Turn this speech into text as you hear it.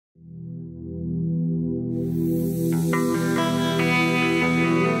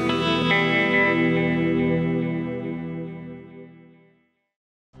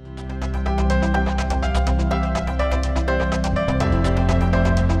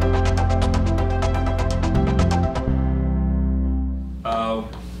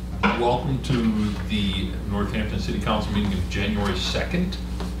welcome to the Northampton City Council meeting of January 2nd,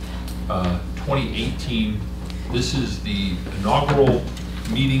 2018. This is the inaugural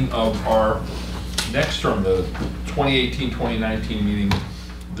meeting of our next term, the 2018-2019 meeting.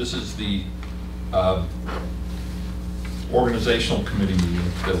 This is the organizational committee meeting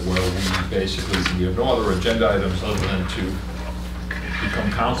where we have no other agenda items other than to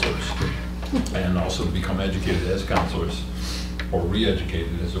become counselors and also to become educated as counselors, or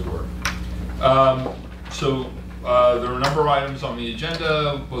re-educated as it were. There are a number of items on the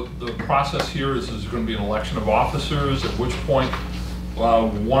agenda, but the process here is there's going to be an election of officers, at which point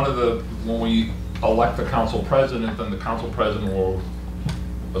when we elect the council president, then the council president will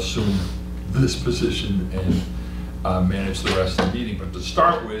assume this position and manage the rest of the meeting. But to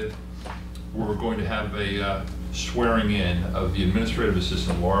start with, we're going to have a swearing in of the administrative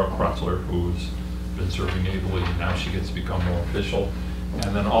assistant, Laura Kretzler, who's been serving ably, and now she gets to become more official.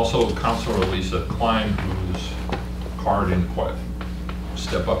 And then also Councilor Lisa Klein, whose card didn't quite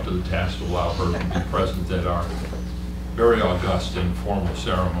step up to the task to allow her to be present at our very august and formal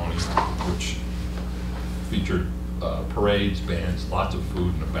ceremony, which featured parades, bands, lots of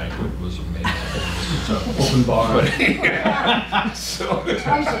food, and a banquet. It was amazing. Open bar.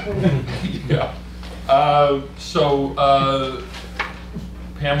 Yeah.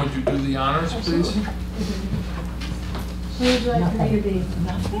 Pam, would you do the honors, please? Who would you like for me to be?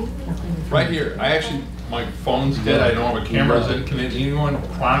 Right here. My phone's dead. I don't have a camera. Can anyone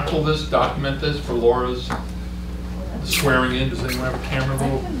chronicle this, document this for Laura's swearing in? Does anyone have a camera?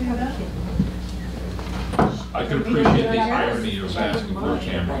 I can appreciate the irony of asking for a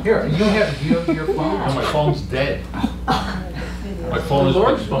camera. Here, you have your phone? No, my phone's dead. My phone is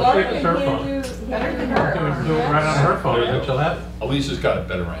Laura's dead. phone. It's her phone. Better than her. Do it right on her phone. She'll have it. Elisa's got a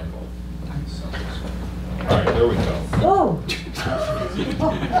better angle. All right, there we go. Oh!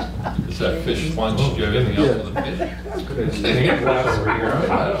 Is that fish lunch? Do you have anything else for the fish? Get flat over here.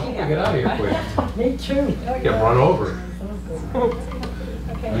 Get out of here quick. Me too. Get run over.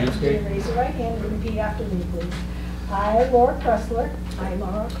 Okay, raise your right hand and repeat after me, please. I, Laura Kretzler. I,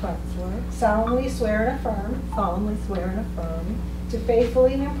 Laura Kretzler. Solemnly swear and affirm. Solemnly swear and affirm. To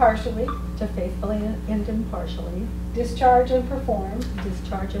faithfully and impartially. To faithfully and impartially. Discharge and perform.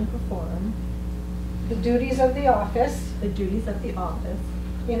 Discharge and perform. The duties of the office. The duties of the office.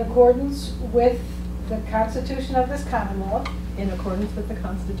 In accordance with the Constitution of this Commonwealth. In accordance with the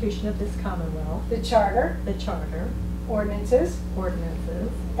Constitution of this Commonwealth. The Charter. The Charter. Ordinances.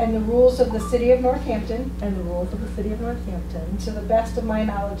 Ordinances. And the rules of the City of Northampton. And the rules of the City of Northampton. To the best of my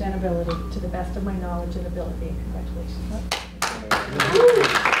knowledge and ability. To the best of my knowledge and ability. Congratulations.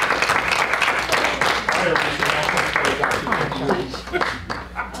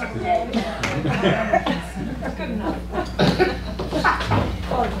 Good enough.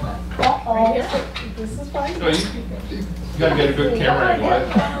 This is fine. No, you gotta get a good camera angle.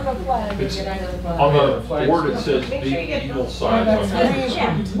 On the board it says big eagle size.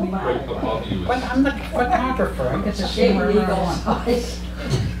 Right above you. But I'm the photographer. I get to see where we're going.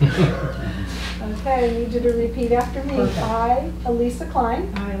 Okay, I need you to repeat after me. Okay. I, Elisa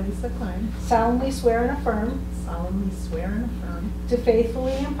Klein. I, Lisa Klein. Solemnly swear and affirm. Solemnly swear and affirm. To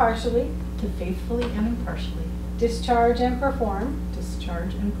faithfully and impartially. To faithfully and impartially. Discharge and perform.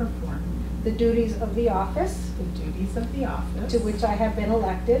 Discharge and perform. The duties of the office. The duties of the office. To which I have been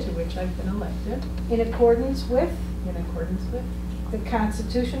elected. To which I've been elected. In accordance with. In accordance with. The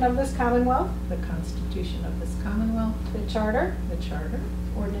Constitution of this Commonwealth. The Constitution of this Commonwealth. The Charter. The Charter.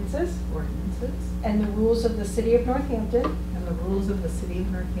 Ordinances. Ordinances. And the rules of the City of Northampton. And the rules of the City of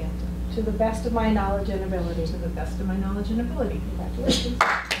Northampton. To the best of my knowledge and ability. To the best of my knowledge and ability. Congratulations.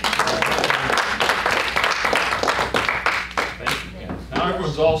 Thank you, Pam. Now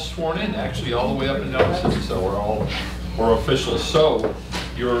everyone's all sworn in, actually, all the way up and down the city, so we're officials. So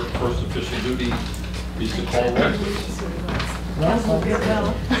your first official duty is to call roll, please. Councilor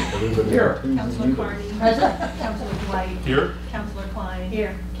Bidwell. Here. Councilor Carney. Councilor Dwight. Here. Councilor Klein.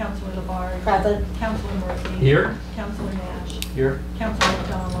 Here. Councilor Labarge. Present. Councilor Murphy. Here. Councilor Nash. Here. Councilor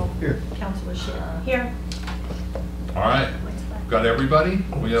McDonald. Here. Councilor Schitt. Here. All right, got everybody?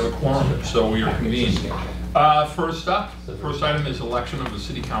 We have a quorum, so we are convened. First up, the first item is election of the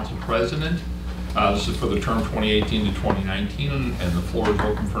City Council President. This is for the term 2018 to 2019, and the floor is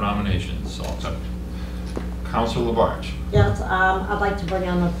open for nominations. So, Councilor Labarge. Yes, I'd like to bring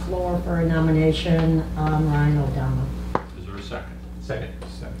on the floor for a nomination, Ryan O'Donnell. Is there a second? Second.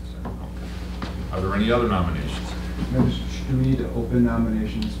 Okay. Are there any other nominations? No, do we need to open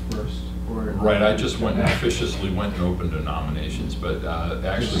nominations first? Or Right, I just officiously went and opened the nominations, but actually,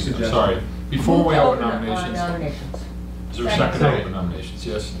 I'm Suggestion. sorry. Before we open nominations, Is there a second to open nominations?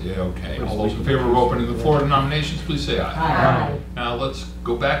 Yes? Yeah, okay. All those in favor of opening the floor to nominations, please say aye. Aye. Now, let's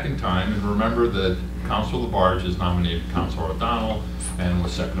go back in time and remember that Councilor Labarge has nominated Councilor O'Donnell and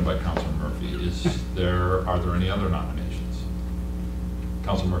was seconded by Councilor Murphy. Are there any other nominations?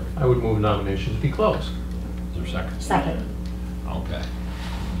 Councilor Murphy, I would move nominations be closed. is there a second? Second. Okay.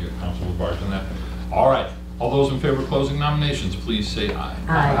 You got Councilor Labarge on that. All right. All those in favor of closing nominations, please say aye.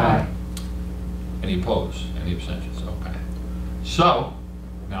 Aye. Any opposed? Any abstentions? Okay. So,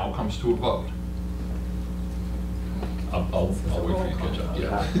 now it comes to a vote. I'll wait for you to catch up.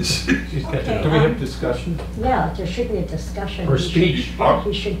 Yeah. She's catching Okay. up. Do we have discussion? Yeah, there should be a discussion. Or He should- speech.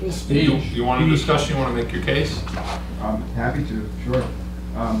 He should be You, speaking. you want a discussion? You want to make your case? Happy to, sure.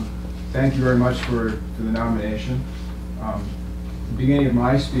 Thank you very much for the nomination. The beginning of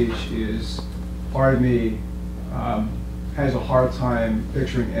my speech is, part of me has a hard time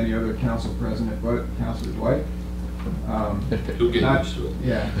picturing any other council president but Councilor Dwight. You'll get Not- used to it.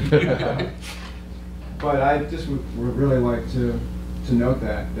 Yeah. But I just would really like to note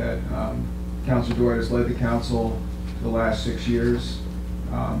that Councilor Dwight has led the council the last 6 years,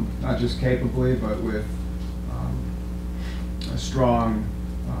 not just capably, but with a strong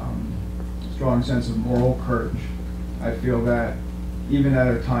sense of moral courage. I feel that even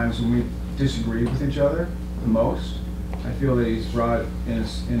at times when we disagree with each other the most, I feel that he's brought in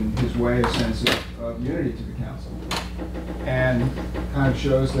his way a sense of unity to the council. And kind of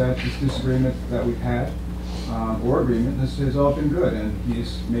shows that this disagreement that we've had, or agreement, this has all been good, and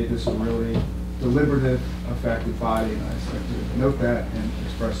he's made this a really deliberative, effective body, and I'd like to note that and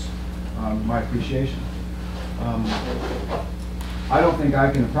express my appreciation. I don't think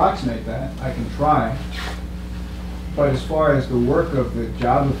I can approximate that. I can try. But as far as the work of the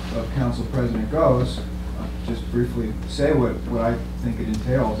job of council president goes, just briefly say what I think it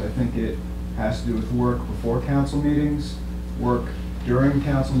entails. I think it has to do with work before council meetings, work during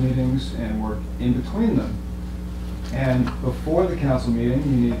council meetings, and work in between them. And before the council meeting,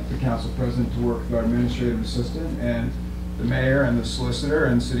 you need the council president to work with our administrative assistant and the mayor and the solicitor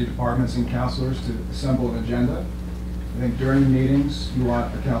and city departments and councilors to assemble an agenda. I think during the meetings, you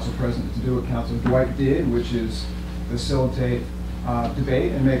want the council president to do what Councilor Dwight did, which is facilitate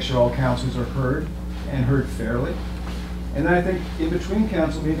debate and make sure all councilors are heard and heard fairly. And then I think in between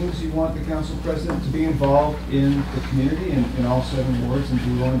council meetings, you want the council president to be involved in the community in all 7 wards and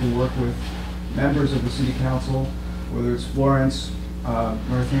be willing to work with members of the city council, whether it's Florence,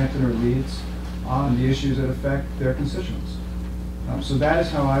 Northampton, or Leeds, on the issues that affect their constituents. So that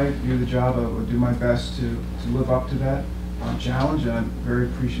is how I view the job. I will do my best to live up to that challenge, and I'm very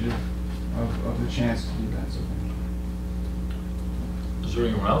appreciative of the chance to do that. So thank you. Is there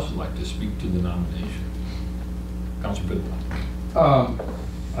anyone else who'd like to speak to the nomination? Councilor Bidwell.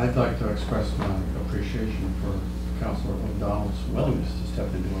 I'd like to express my appreciation for Councilor O'Donnell's willingness to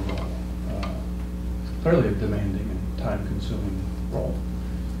step into a role. It's clearly a demanding and time-consuming role.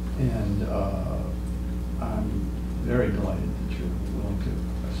 And I'm very delighted that you're willing to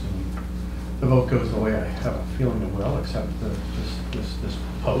assume the vote goes the way I have a feeling it will, except this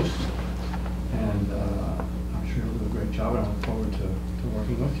post. And I'm sure you'll do a great job, and I look forward to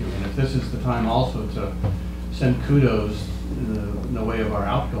working with you. And if this is the time also to send kudos in the way of our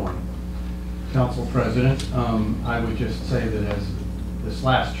outgoing council president, I would just say that as this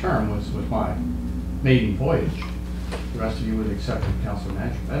last term was my maiden voyage, the rest of you would accept Councilor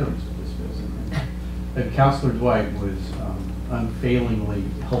Nash veterans of this visit. And Councilor Dwight was unfailingly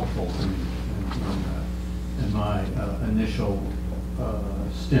helpful to me in my initial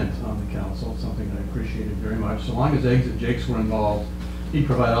stint on the council, something that I appreciated very much. So long as eggs and jakes were involved, he'd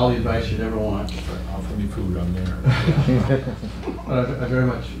provide all the advice you'd ever want. Offer me food, I'm there. But I very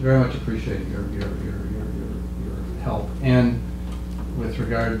much appreciate your help. And with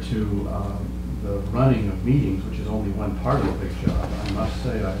regard to the running of meetings, which is only one part of the big job, I must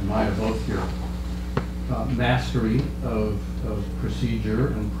say I admire both your mastery of procedure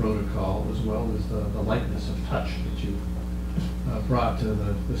and protocol, as well as the lightness of touch that you brought to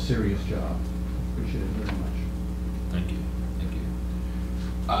the serious job. Appreciate it very much. Thank you. Thank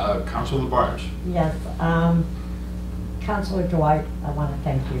you. Councilor Labarge. Yes, Councilor Dwight, I want to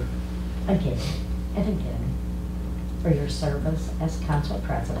thank you again and again for your service as council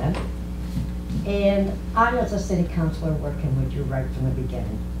president. And I, as a city councilor, working with you right from the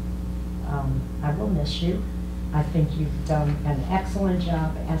beginning. I will miss you. I think you've done an excellent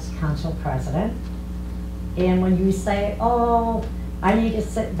job as council president. And when you say, oh, I need to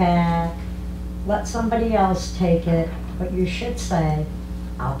sit back, let somebody else take it, but you should say,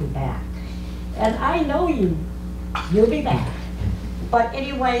 I'll be back. And I know you'll be back. But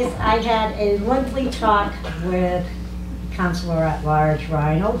anyways, I had a lovely talk with Counselor at Large,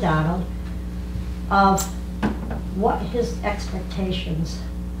 Ryan O'Donnell, of what his expectations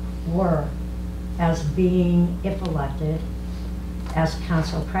were as being, if elected, as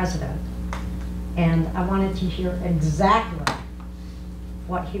council president. And I wanted to hear exactly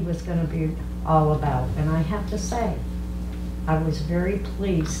what he was going to be all about. And I have to say, I was very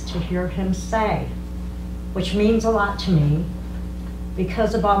pleased to hear him say, which means a lot to me,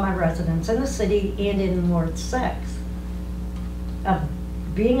 because of all my residents in the city and in Ward 6, of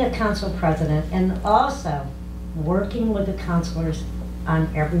being a council president and also working with the councilors on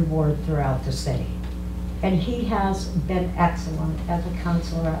every ward throughout the city. And he has been excellent as a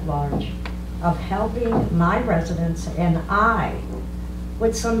counselor at large of helping my residents and I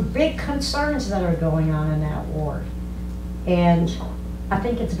with some big concerns that are going on in that ward. And I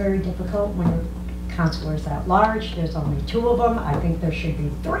think it's very difficult when you're counselors at large. There's only 2 of them. I think there should be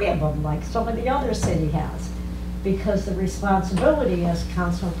 3 of them like some of the other city has, because the responsibility as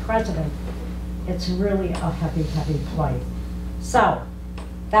council president, it's really a heavy, heavy plate. So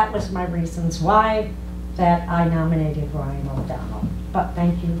that was my reasons why that I nominated Ryan O'Donnell. But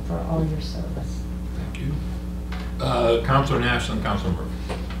thank you for all your service. Thank you. Councilor Nash and Councilor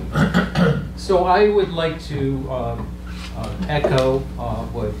Murphy. So I would like to echo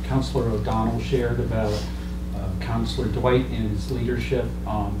what Councilor O'Donnell shared about Councilor Dwight and his leadership.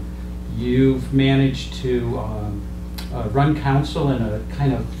 You've managed to run council in a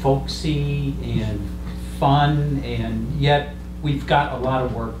kind of folksy and fun, and yet we've got a lot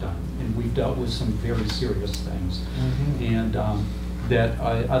of work done, and we've dealt with some very serious things. And that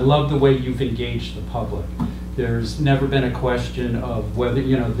I love the way you've engaged the public. There's never been a question of whether,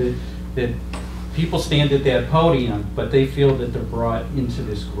 you know, that people stand at that podium, but they feel that they're brought into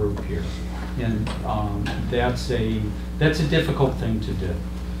this group here. And that's a difficult thing to do.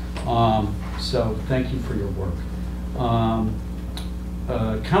 So thank you for your work.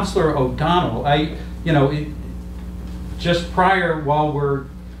 Councilor O'Donnell, just prior, while we're,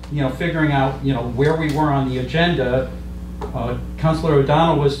 figuring out, where we were on the agenda, Councilor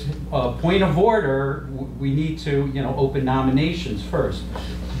O'Donnell was, point of order, we need to, open nominations first.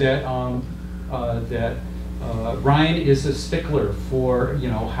 That Ryan is a stickler for,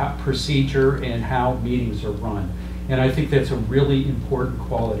 how procedure and how meetings are run. And I think that's a really important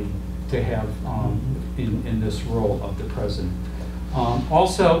quality to have in this role of the president.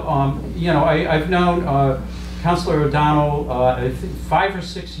 Also, I've known Councilor O'Donnell, I think 5 or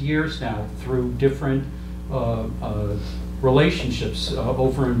 6 years now through different relationships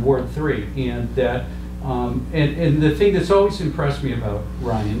over in Ward 3, and that and the thing that's always impressed me about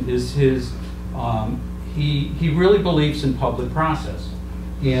Ryan is his he really believes in public process,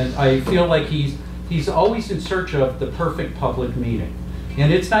 and I feel like he's always in search of the perfect public meeting.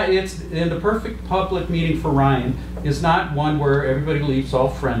 And the perfect public meeting for Ryan is not one where everybody leaves all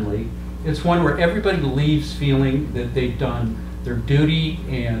friendly. It's one where everybody leaves feeling that they've done their duty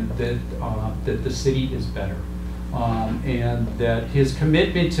and that the city is better. And that his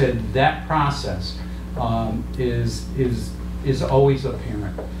commitment to that process is always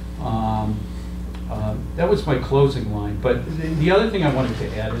apparent. That was my closing line. But the other thing I wanted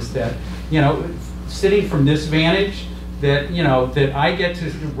to add is that, sitting from this vantage, that that I get to,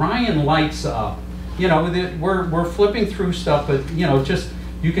 Ryan lights up. That we're flipping through stuff, but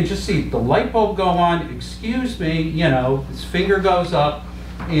you can just see the light bulb go on. Excuse me, his finger goes up,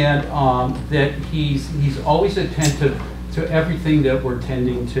 and that he's always attentive to everything that we're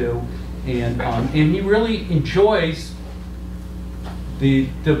tending to, and he really enjoys the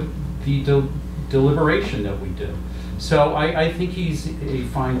deliberation that we do. So I think he's a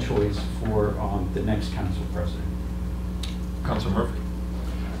fine choice for the next council president. Councilor Murphy.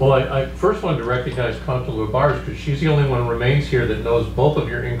 Well, I first wanted to recognize Councilor Barge, because she's the only one who remains here that knows both of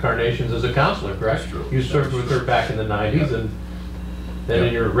your incarnations as a councilor, correct? That's true. You served with her back in the 90s, and then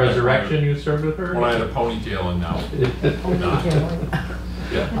in your resurrection you served with her? When I had a ponytail and now.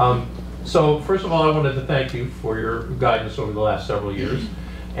 Yeah. So first of all, I wanted to thank you for your guidance over the last several years.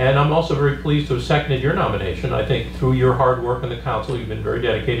 And I'm also very pleased to have seconded your nomination. I think through your hard work in the council, you've been very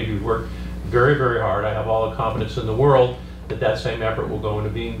dedicated. You've worked very, very hard. I have all the confidence in the world that same effort will go into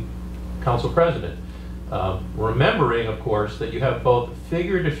being council president. Remembering, of course, that you have both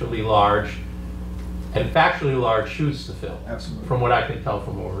figuratively large and factually large shoes to fill. Absolutely. From what I can tell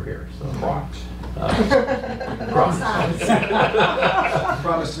from over here. So, Crocs. Crocs. I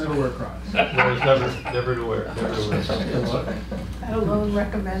promise never wear Crocs. Never to wear. That alone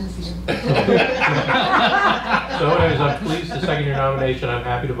recommends you. So anyways, I'm pleased to second your nomination. I'm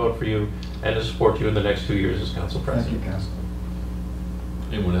happy to vote for you and to support you in the next 2 years as council president. Thank you, Councilor.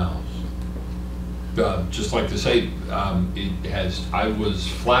 Anyone else? just like to say, I was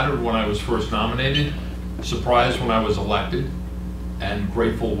flattered when I was first nominated, surprised when I was elected, and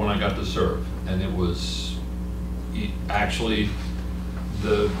grateful when I got to serve. And it was actually,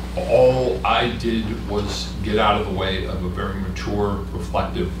 all I did was get out of the way of a very mature,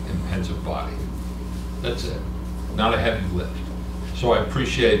 reflective, and pensive body. That's it. Not a heavy lift. So I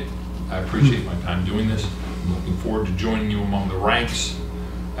appreciate my time doing this. I'm looking forward to joining you among the ranks.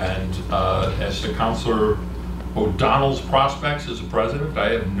 And as to Councilor O'Donnell's prospects as a president,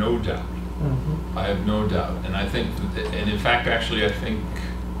 I have no doubt. I have no doubt. And I think, and in fact, actually, I think,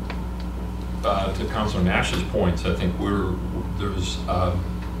 to Councilor Nash's points, I think there's a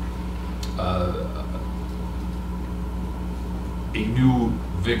new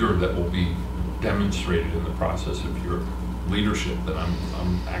vigor that will be demonstrated in the process of your leadership that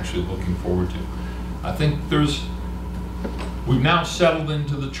I'm actually looking forward to. I think we've now settled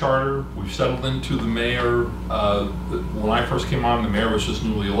into the charter, we've settled into the mayor. When I first came on, the mayor was just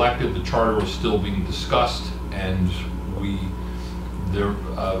newly elected, the charter was still being discussed, and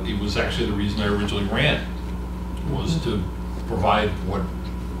it was actually the reason I originally ran, was to provide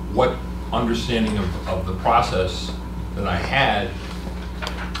what understanding of the process that I had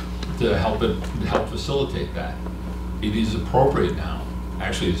to help facilitate that. It is appropriate now.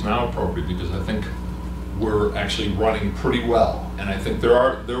 Actually, it's now appropriate because I think we're actually running pretty well, and I think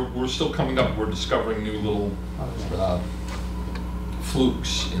we're still coming up. We're discovering new little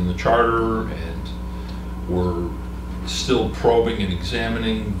flukes in the charter, and we're still probing and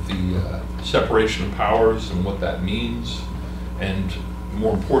examining the separation of powers and what that means, and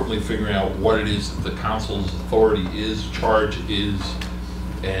more importantly, figuring out what it is that the council's authority is, charge is,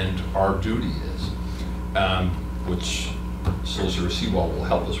 and our duty is, which Solicitor Seawall will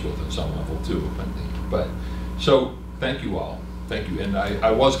help us with at some level too, I think. But so thank you all, thank you. And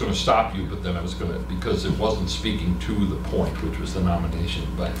I was going to stop you, but then I was going to, because it wasn't speaking to the point, which was the nomination,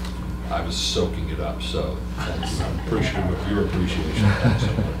 but I was soaking it up. So thank you. I'm appreciative of your appreciation of that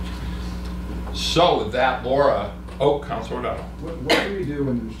so much. So with that, Laura. Oh, Councilor O'Donnell. What do we do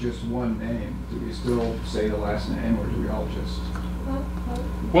when there's just one name? Do we still say the last name, or do we all just?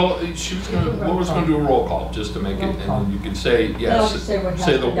 Well, Laura was going to do a roll call just to make it, and then you can say yes. Say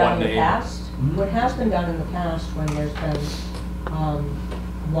the one name. What has been done in the past when there's been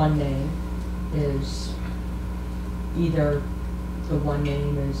one name is either the one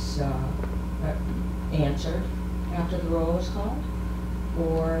name is answered after the roll is called,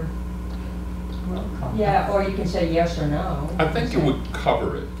 or or you can say yes or no. I think it would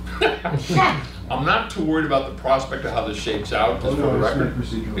cover it. I'm not too worried about the prospect of how this shapes out, just for the record.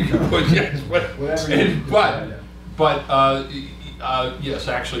 But yes,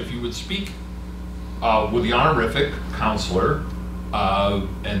 actually, if you would speak with the honorific counselor,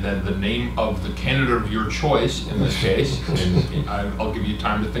 and then the name of the candidate of your choice in this case, and I'll give you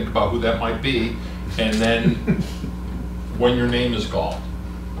time to think about who that might be, and then when your name is called.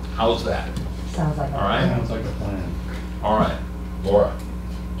 How's that? Sounds like a all right. Sounds like a plan. All right, Laura.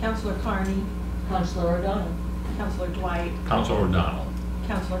 Councilor Carney, Councilor O'Donnell. Councilor Dwight, Councilor O'Donnell.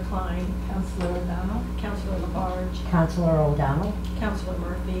 Councilor Klein, Councilor O'Donnell. Councilor Labarge, Councilor O'Donnell. Councilor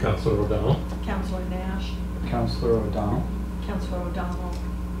Murphy, Councilor O'Donnell. Councilor Nash, Councilor O'Donnell. Councilor O'Donnell,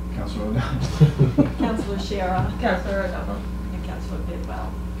 Councilor O'Donnell. Councilor Shara, Councilor O'Donnell. and Councilor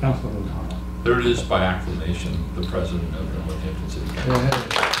Bidwell. Councilor O'Donnell. There it is by acclamation, the president of the Northampton City Council.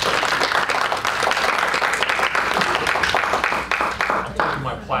 I'll take you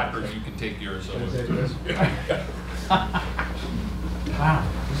my placard, you can take yours. Wow,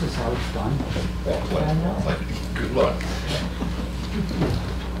 this is so fun. Good luck.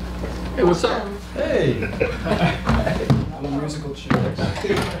 Hey, what's up? Hey. Little musical chairs.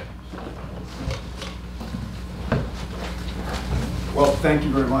 Well, thank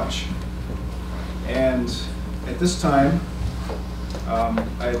you very much. And at this time,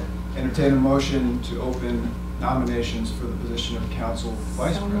 I entertain a motion to open nominations for the position of council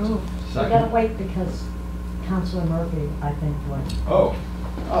vice president. We gotta wait because Councilor Murphy, I think, went. Oh,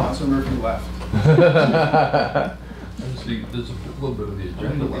 Councilor Murphy left. See, there's a little bit of the There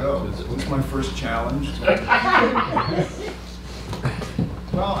agenda you go. left. What's my first challenge?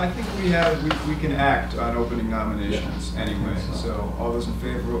 Well, I think we can act on opening nominations anyway. So all those in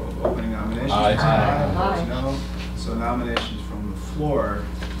favor of opening nominations? Aye. Aye. Opposed, no. So nominations from the floor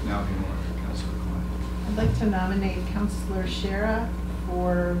now can order. Councilor Klein. I'd like to nominate Councilor Shara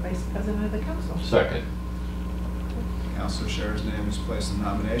for Vice President of the Council. Second. Councilor Scherer's name is placed in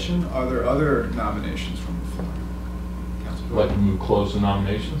nomination. Are there other nominations from the floor? Councilor Like to move close the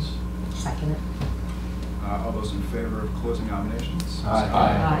nominations? Second it. All those in favor of closing nominations? Aye.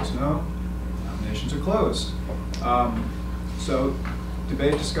 Aye. Opposed, no. Nominations nominations are closed. So,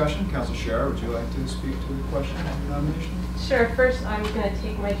 debate, discussion. Council Shara, would you like to speak to the question of the nomination? Sure, first I'm going to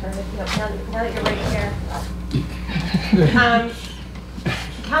take my turn if you don't, now that you're right here.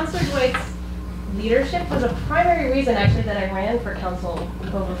 Councilor Dwight's leadership was a primary reason actually that I ran for council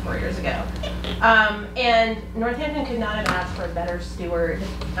over 4 years ago. And Northampton could not have asked for a better steward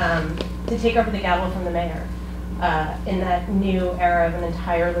to take over the gavel from the mayor in that new era of an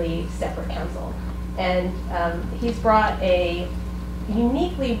entirely separate council. And he's brought a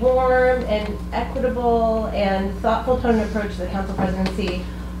uniquely warm and equitable and thoughtful tone and approach to the council presidency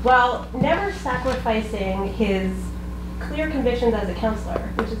while never sacrificing his clear convictions as a councilor,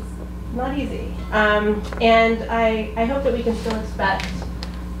 which is not easy. And I hope that we can still expect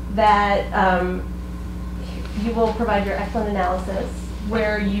that you will provide your excellent analysis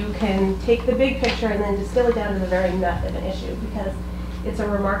where you can take the big picture and then distill it down to the very nut of an issue, because it's a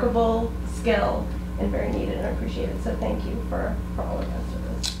remarkable skill and very needed and appreciated. So thank you for all of your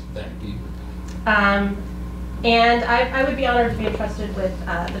service. Thank you. And I would be honored to be entrusted with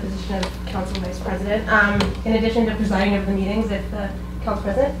the position of council vice president. In addition to presiding over the meetings, if the council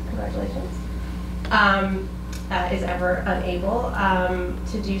president, congratulations, is ever unable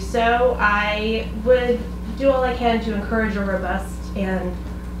to do so, I would do all I can to encourage a robust and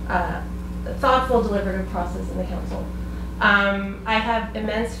thoughtful deliberative process in the council. I have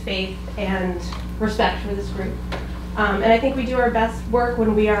immense faith and respect for this group. And I think we do our best work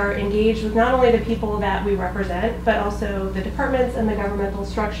when we are engaged with not only the people that we represent, but also the departments and the governmental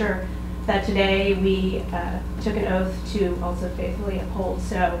structure that today we took an oath to also faithfully uphold.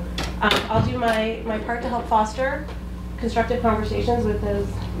 So I'll do my part to help foster constructive conversations with those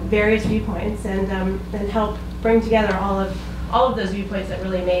various viewpoints and help bring together all of those viewpoints that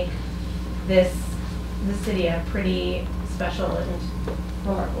really make this city a pretty special and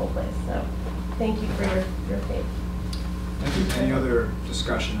remarkable place. So thank you for your faith. Thank you. Any other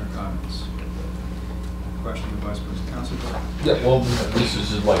discussion or comments? Question of the Vice President. Councilor Dwight. Yeah, well, this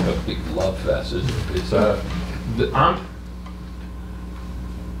is like a big love fest, isn't it? It's,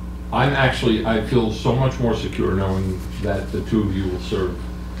 I feel so much more secure knowing that the two of you will serve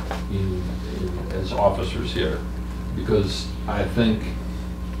as officers here, because I think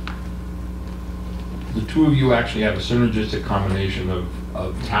the two of you actually have a synergistic combination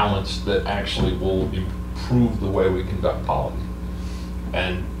of talents that actually will improve the way we conduct polity.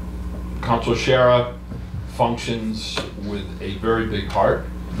 And Councilor Shara functions with a very big heart,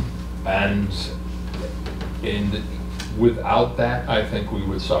 and without that, I think we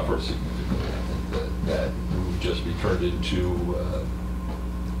would suffer significantly. I think that we would just be turned into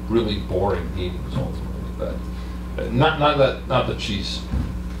really boring meetings ultimately. But not that she's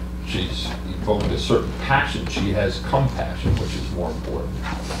evoked a certain passion. She has compassion, which is more important.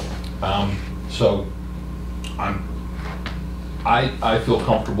 So I feel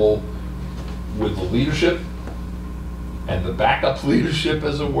comfortable with the leadership and the backup leadership,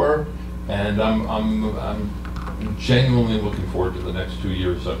 as it were, and I'm genuinely looking forward to the next 2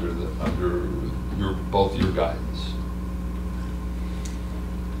 years under both your guidance.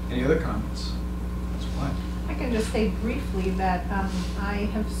 Any other comments? That's fine. I can just say briefly that I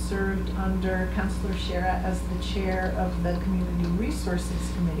have served under Councilor Shara as the chair of the Community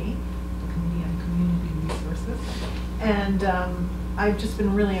Resources Committee, the Committee on Community Resources, and I've just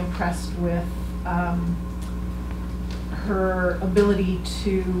been really impressed with her ability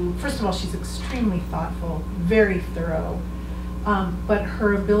to, first of all, she's extremely thoughtful, very thorough, but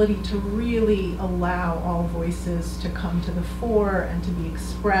her ability to really allow all voices to come to the fore and to be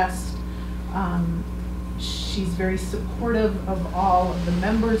expressed. She's very supportive of all of the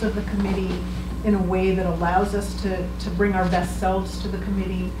members of the committee in a way that allows us to bring our best selves to the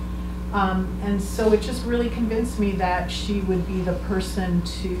committee. And so it just really convinced me that she would be the person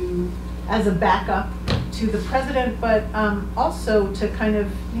to, as a backup to the president, but also to kind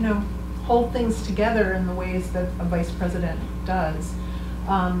of, hold things together in the ways that a vice president does.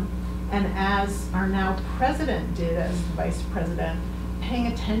 And as our now president did as the vice president, paying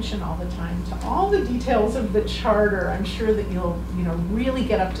attention all the time to all the details of the charter. I'm sure that you'll, really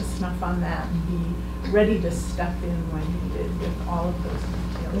get up to snuff on that and be ready to step in when needed with all of those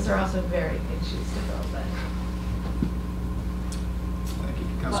details. Those are also very big shoes to fill, but. Thank you.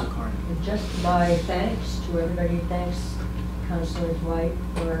 Councilor Carney. Just my thanks to everybody. Thanks, Councilor Dwight,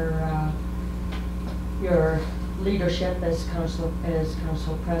 for your leadership as council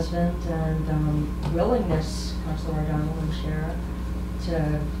president and willingness, Councilor O'Donnell and Shara,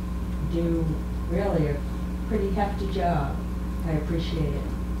 to do really a pretty hefty job. I appreciate it.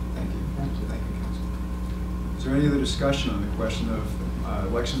 Thank you. Thank you. Thank you, Councilor. Is there any other discussion on the question of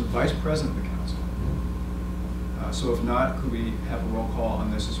election of the vice president of the council? So if not, could we have a roll call on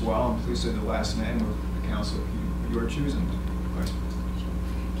this as well? And please say the last name of the councilor you are choosing. Vice.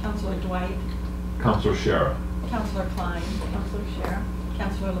 Counselor Dwight, Counselor Shara. Counselor Klein, Counselor Shara,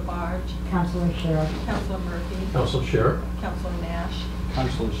 Counselor Labarge, Counselor Sheriff. Counselor Murphy, Council Chair. Counselor Nash,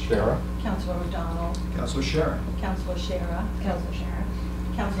 Counselor Shara. Counselor O'Donnell, Councilor Sharon. Counselor Shara, Counselor Shara.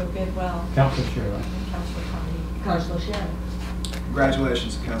 Counselor Bidwell, Council Chair. and Counselor Carney. Counselor Sharon.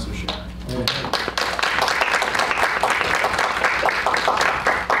 Congratulations, Councilor Sharon.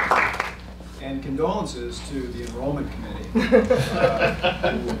 And condolences to the enrollment committee,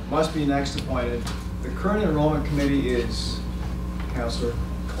 who must be next appointed. The current enrollment committee is Councilor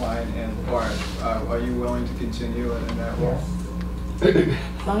Klein and Labarge. Are you willing to continue in that role?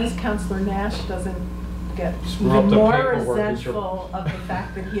 As long as Counselor Nash doesn't get Screw up even the more paperwork, resentful of the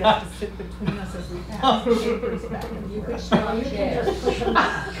fact that he has to sit between us as we pass the papers back and You could forth. swap chairs. No,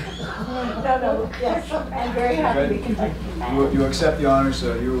 yes, I'm very happy we can do You accept the honors,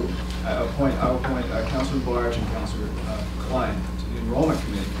 I'll appoint Councilor Labarge and Councilor Klein to the enrollment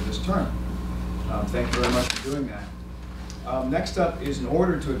committee for this term. Thank you very much for doing that. Next up is an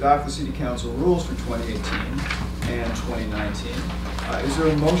order to adopt the City Council rules for 2018 and 2019. Is there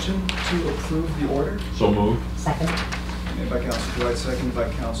a motion to approve the order? So moved. Second. Made by Councilor Dwight, seconded by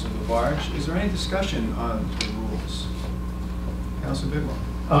Councilor Labarge. Is there any discussion on the rules? Councilor Bidwell.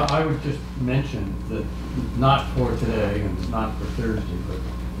 I would just mention that not for today and not for Thursday, but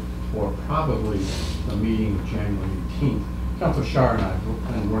for probably the meeting of January 18th, Councilor Shar and I have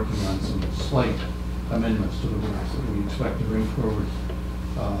been working on some slight amendments to the rules that we expect to bring forward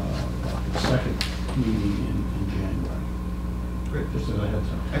at the second meeting in January. Great. Just as a heads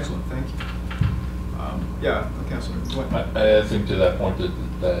up. Excellent, thank you. Councilor Dwight. I think to that point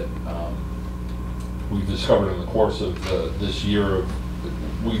that we've discovered in the course of this year,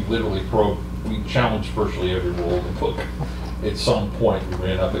 we literally we challenged virtually every rule in the book. At some point, we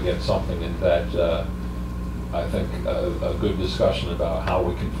ran up against something in that I think a good discussion about how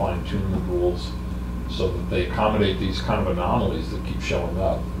we can fine tune the rules so that they accommodate these kind of anomalies that keep showing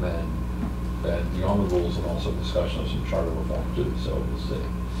up, and beyond the rules, and also discussion of some charter reform too. So we'll see.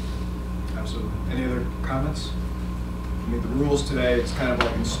 Absolutely. Any other comments? I mean, the rules today, it's kind of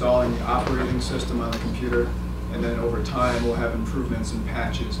like installing the operating system on the computer, and then over time we'll have improvements and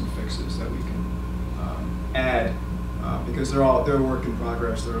patches and fixes that we can add because they're a work in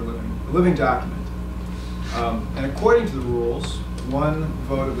progress. They're a living document. And according to the rules, one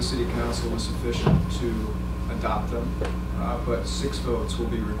vote of the City Council was sufficient to adopt them, but 6 votes will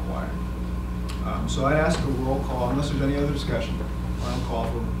be required. So I'd ask a roll call, unless there's any other discussion. Final call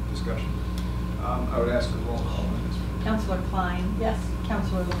for discussion. I would ask a roll call on this. Counselor Klein. Yes.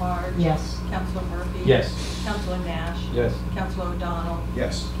 Counselor Labarge. Yes. Counselor Murphy. Yes. Counselor Nash. Yes. Counselor O'Donnell.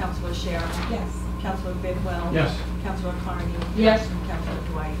 Yes. Counselor Shara. Yes. Counselor Bidwell. Yes. Counselor Carney. Yes. And Counselor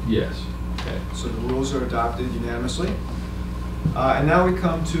Dwight. Yes. Okay, so the rules are adopted unanimously. And now we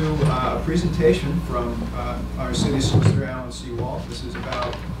come to a presentation from our city solicitor, Alan Seawald. This is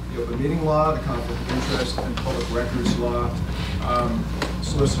about the open meeting law, the conflict of interest, and public records law.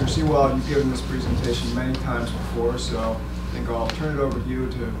 Solicitor Seawald, you've given this presentation many times before, so I think I'll turn it over to you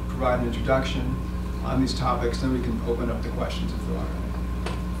to provide an introduction on these topics, then we can open up the questions if there are any.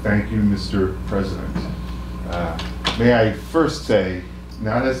 Thank you, Mr. President. May I first say,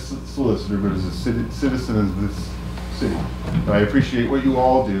 not as a solicitor, but as a citizen of this city, that I appreciate what you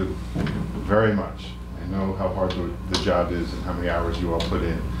all do very much. I know how hard the job is and how many hours you all put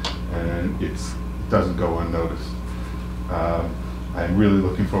in, and it doesn't go unnoticed. I'm really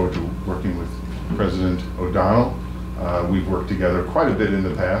looking forward to working with President O'Donnell. We've worked together quite a bit in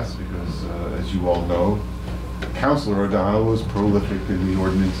the past because, as you all know, Councilor O'Donnell was prolific in the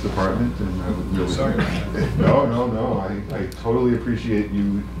ordinance department, and I would really. Sorry about that. No. I totally appreciate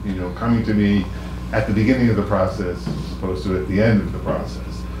you coming to me at the beginning of the process as opposed to at the end of the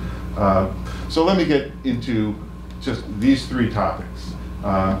process. So let me get into just these 3 topics.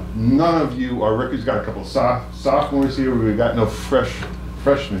 None of you, our record's got a couple sophomores here. We've got no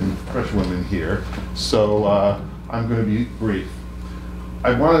freshwomen here, so I'm going to be brief.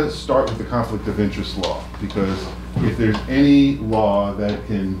 I want to start with the conflict of interest law, because if there's any law that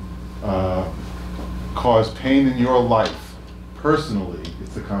can cause pain in your life personally,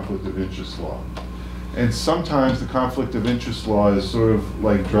 it's the conflict of interest law. And sometimes the conflict of interest law is sort of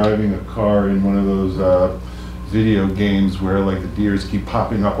like driving a car in one of those video games where like the deers keep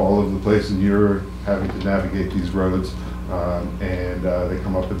popping up all over the place and you're having to navigate these roads and they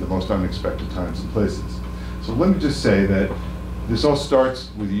come up at the most unexpected times and places. So let me just say that This all starts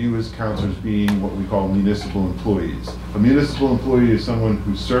with you as councilors being what we call municipal employees. A municipal employee is someone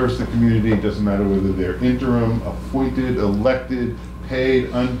who serves the community. It doesn't matter whether they're interim, appointed, elected, paid,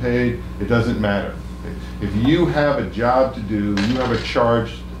 unpaid, it doesn't matter. If you have a job to do, you have a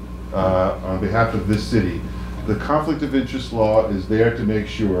charge on behalf of this city, the conflict of interest law is there to make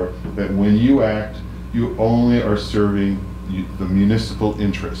sure that when you act, you only are serving the municipal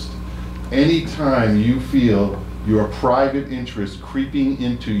interest. Anytime you feel your private interest creeping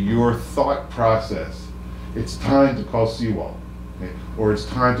into your thought process, it's time to call Seawall, okay? Or it's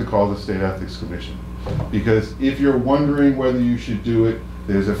time to call the State Ethics Commission. Because if you're wondering whether you should do it,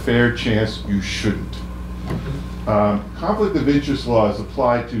 there's a fair chance you shouldn't. Conflict of interest laws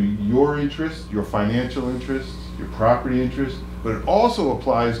apply to your interests, your financial interests, your property interests, but it also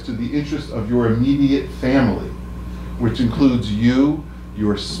applies to the interests of your immediate family, which includes you,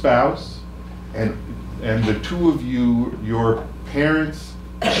 your spouse, and the two of you, your parents,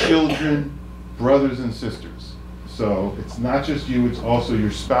 children, brothers and sisters. So it's not just you, it's also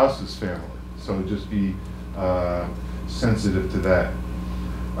your spouse's family. So just be sensitive to that.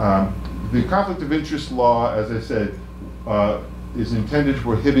 The conflict of interest law, as I said, is intended to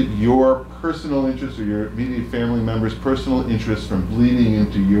prohibit your personal interests or your immediate family members' personal interests from bleeding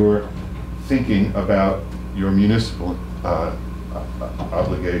into your thinking about your municipal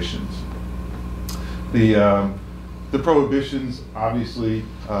obligations. The prohibitions obviously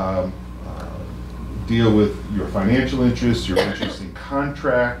deal with your financial interests, your interest in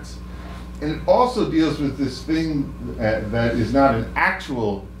contracts, and it also deals with this thing that is not an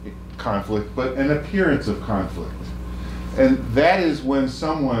actual conflict, but an appearance of conflict. And that is when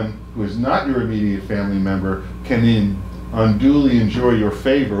someone who is not your immediate family member can unduly enjoy your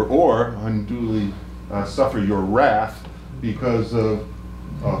favor or unduly suffer your wrath because of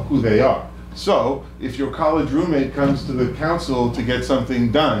who they are. So, if your college roommate comes to the council to get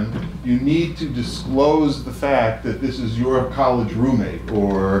something done, you need to disclose the fact that this is your college roommate,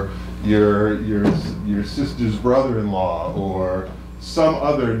 or your sister's brother-in-law, or some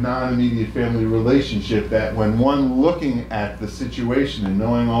other non-immediate family relationship that when one looking at the situation and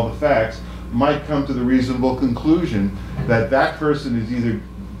knowing all the facts might come to the reasonable conclusion that that person is either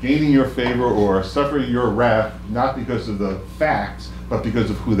gaining your favor or suffering your wrath, not because of the facts, but because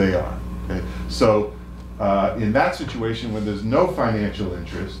of who they are. Okay? So in that situation, when there's no financial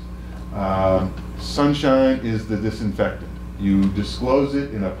interest, sunshine is the disinfectant. You disclose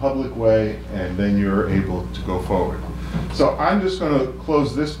it in a public way, and then you're able to go forward. So I'm just going to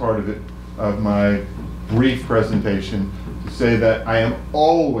close this part of it, of my brief presentation, to say that I am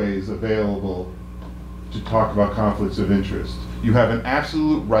always available to talk about conflicts of interest. You have an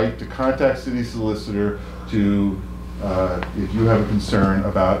absolute right to contact city solicitor to, if you have a concern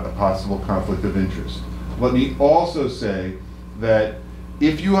about a possible conflict of interest. Let me also say that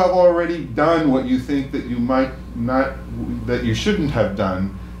if you have already done what you think that you might not, that you shouldn't have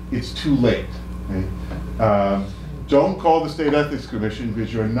done, it's too late. Okay? Don't call the State Ethics Commission,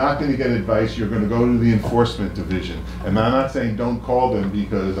 because you're not going to get advice. You're going to go to the Enforcement Division. And I'm not saying don't call them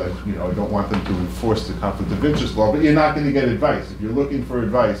because I don't want them to enforce the conflict of interest law, but you're not going to get advice. If you're looking for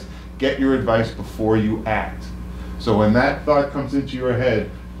advice, get your advice before you act. So when that thought comes into your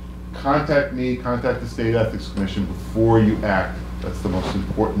head, contact me, contact the State Ethics Commission before you act. That's the most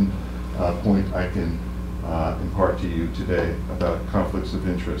important point I can impart to you today about conflicts of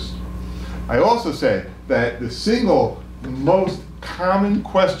interest. I also say that the single most common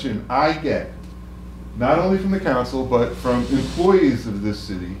question I get, not only from the council, but from employees of this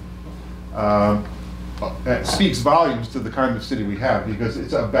city, speaks volumes to the kind of city we have, because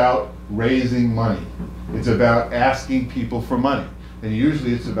it's about raising money. It's about asking people for money. And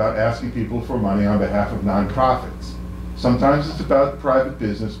usually it's about asking people for money on behalf of nonprofits. Sometimes it's about private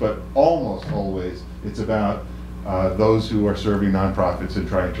business, but almost always it's about those who are serving nonprofits and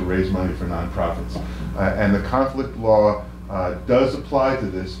trying to raise money for nonprofits. And the conflict law does apply to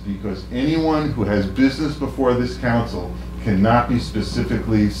this, because anyone who has business before this council cannot be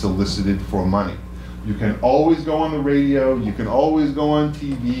specifically solicited for money. You can always go on the radio, you can always go on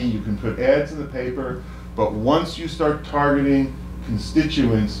TV, you can put ads in the paper, but once you start targeting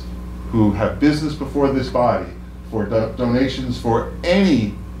constituents who have business before this body for donations for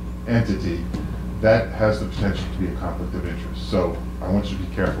any entity, that has the potential to be a conflict of interest. So I want you to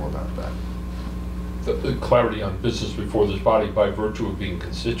be careful about that. The clarity on business before this body, by virtue of being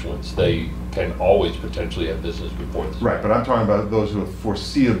constituents, they can always potentially have business before this body. Right, but I'm talking about those who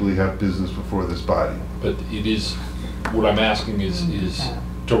foreseeably have business before this body. But it is, what I'm asking is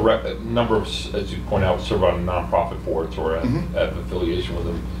direct, a number of, as you point out, serve on nonprofit boards or have affiliation with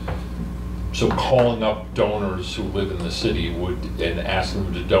them. So calling up donors who live in the city and asking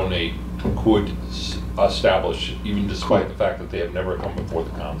them to donate could establish, even despite the fact that they have never come before the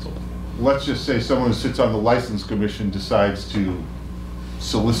council. Let's just say someone who sits on the license commission decides to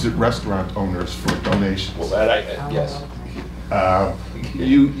solicit restaurant owners for donations. Well, yes.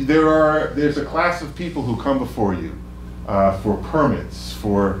 There's a class of people who come before you for permits,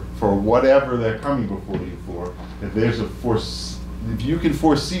 for whatever they're coming before you for. If you can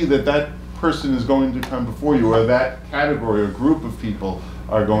foresee that person is going to come before you, or that category or group of people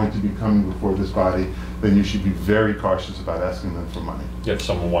are going to be coming before this body, then you should be very cautious about asking them for money. If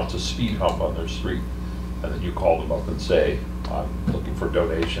someone wants a speed hump on their street, and then you call them up and say, I'm looking for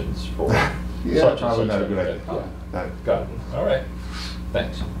donations for Yeah, such probably and such. not a good idea. Yeah. That- Got it. All right.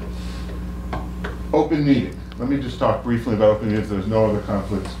 Thanks. Open meeting. Let me just talk briefly about open meeting if there's no other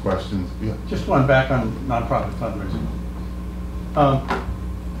conflicts, questions. Yeah. Just one back on nonprofit fundraising.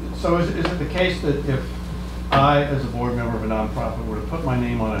 So is it the case that if I, as a board member of a nonprofit, were to put my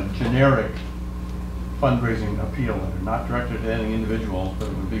name on a generic fundraising appeal letter, not directed to any individuals, but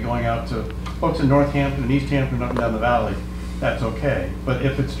it would be going out to folks in Northampton and East Hampton, up and down the valley, that's okay. But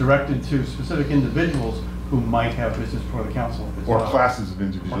if it's directed to specific individuals who might have business before the council, it's Or not. classes of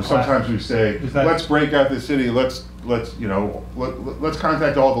individuals. Or Sometimes classes. we say, Is that- let's break out the city, let's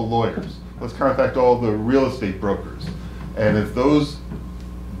contact all the lawyers, let's contact all the real estate brokers. And if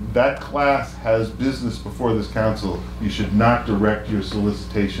that class has business before this council, you should not direct your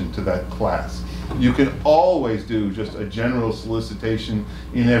solicitation to that class. You can always do just a general solicitation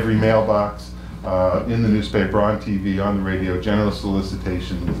in every mailbox, in the newspaper, on TV, on the radio. General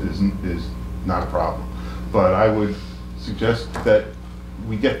solicitation is not a problem. But I would suggest that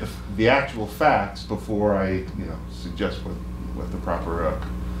we get the actual facts before I suggest what the proper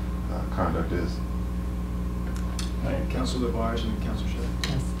conduct is. Councilor LaBarge and Councilor Shea.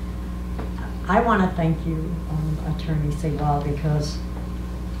 Yes. I want to thank you, Attorney Sewell, because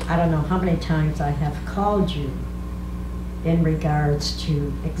I don't know how many times I have called you in regards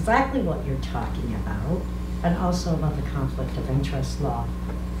to exactly what you're talking about, and also about the conflict of interest law.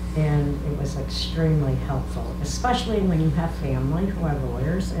 And it was extremely helpful, especially when you have family who are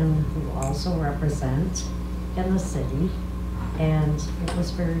lawyers and who also represent in the city. And it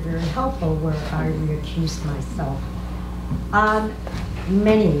was very, very helpful where I recused myself on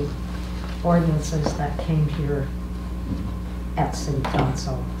many ordinances that came here at city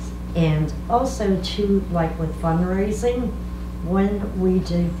council. And also too, like with fundraising, when we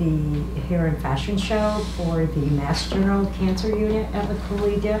did the hair and fashion show for the Mass General Cancer Unit at the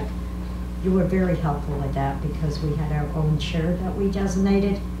Cooley Deck, you were very helpful with that because we had our own chair that we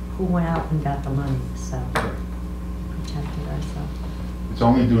designated who went out and got the money, so protected ourselves. It's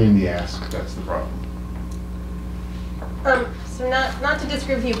only doing the ask, that's the problem. So not to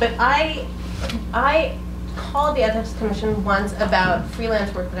disagree with you, but I called the Ethics Commission once about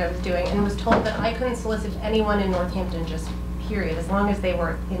freelance work that I was doing and was told that I couldn't solicit anyone in Northampton, just period, as long as they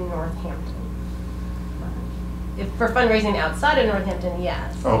were in Northampton. If for fundraising outside of Northampton,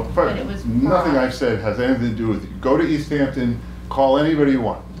 yes. Oh, but it was nothing I've said has anything to do with you. Go to East Hampton, call anybody you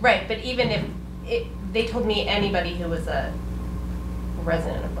want. Right, but even if they told me anybody who was a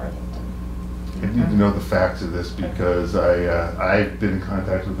resident of Northampton. I need to know the facts of this because I've been in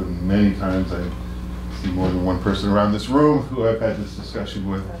contact with them many times. I see more than one person around this room who I've had this discussion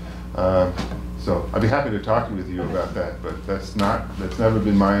with. So I'd be happy to talk with you about that, but that's never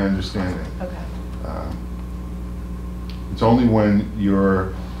been my understanding. Okay. It's only when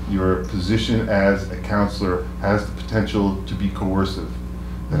your position as a counselor has the potential to be coercive,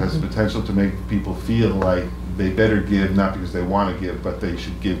 that has the potential to make people feel like they better give, not because they want to give, but they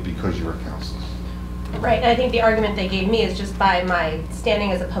should give because you're a counselor. Right, and I think the argument they gave me is just by my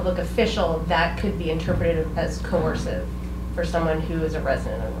standing as a public official, that could be interpreted as coercive for someone who is a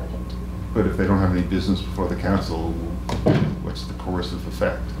resident of Northampton. But if they don't have any business before the council, what's the coercive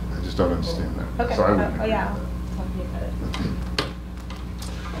effect? I just don't understand that. Okay, So I wouldn't agree yeah, with I'll talk to you about it.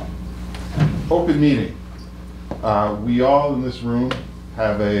 that. Open meeting. We all in this room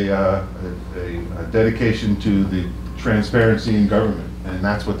have a dedication to the transparency in government, and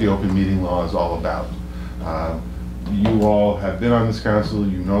that's what the open meeting law is all about. You all have been on this council,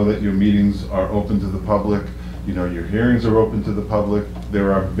 you know that your meetings are open to the public, you know your hearings are open to the public.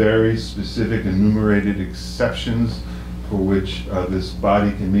 There are very specific enumerated exceptions for which this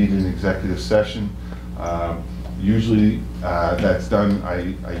body can meet in executive session. Usually that's done,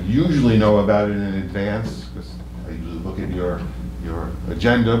 I usually know about it in advance, because I usually look at your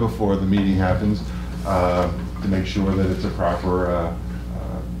agenda before the meeting happens to make sure that it's a proper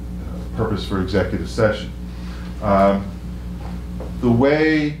purpose for executive session. The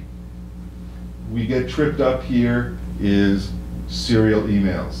way we get tripped up here is serial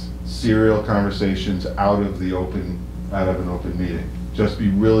emails, serial conversations out of an open meeting. Just be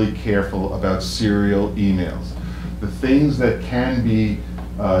really careful about serial emails. The things that can be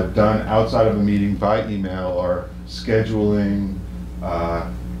done outside of a meeting by email are scheduling,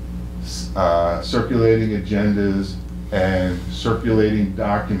 circulating agendas, and circulating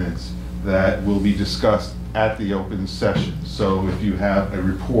documents that will be discussed at the open session. So if you have a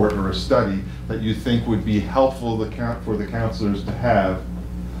report or a study that you think would be helpful for the counselors to have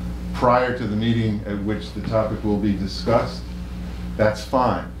prior to the meeting at which the topic will be discussed, that's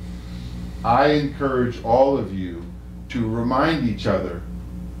fine. I encourage all of you to remind each other,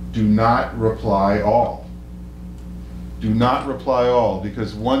 do not reply all. Do not reply all,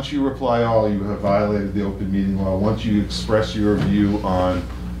 because once you reply all, you have violated the open meeting law. Once you express your view on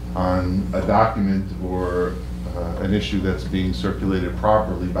a document or an issue that's being circulated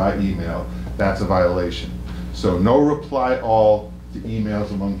properly by email, that's a violation. So no reply all to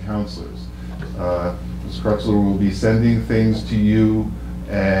emails among counselors. Ms. Kreutzler will be sending things to you,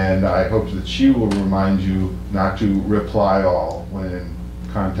 and I hope that she will remind you not to reply all when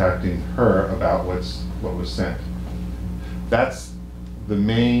contacting her about what was sent. That's the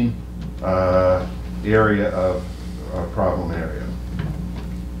main area of problem area.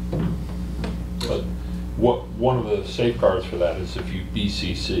 But one of the safeguards for that is if you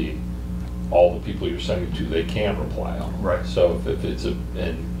BCC all the people you're sending to, they can reply on them. Right. So if it's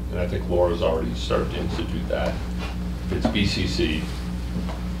and I think Laura's already started to institute that. If it's BCC,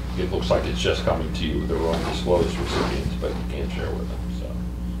 it looks like it's just coming to you. There are undisclosed recipients, but you can't share with them. So.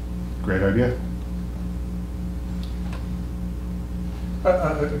 Great idea.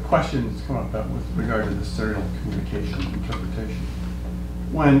 A question that's come up with regard to the serial communication interpretation.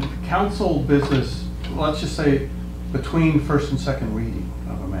 When council business, let's just say between first and second reading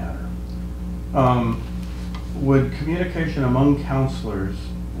of a matter, would communication among counselors,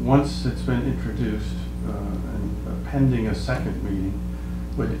 once it's been introduced and pending a second reading,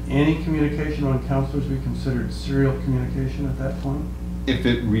 would any communication among counselors be considered serial communication at that point? If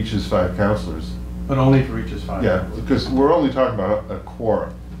it reaches 5 counselors. But only if it reaches 5. Yeah, because we're only talking about a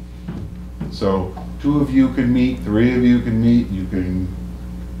quorum. So 2 of you can meet, 3 of you can meet, you can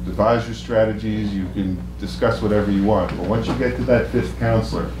devise your strategies, you can discuss whatever you want. But once you get to that 5th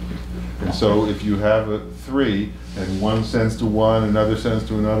counselor, and so if you have 3 and one sends to one, another sends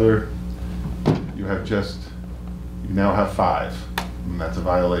to another, you now have 5, and that's a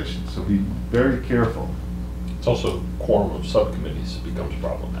violation. So be very careful. It's also quorum of subcommittees becomes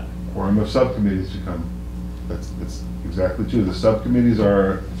problematic. Quorum of subcommittees that's exactly true. The subcommittees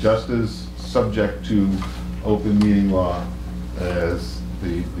are just as subject to open meeting law as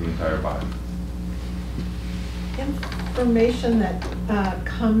the entire body. Information that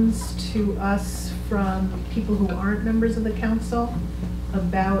comes to us from people who aren't members of the council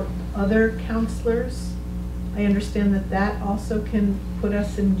about other counselors, I understand that also can put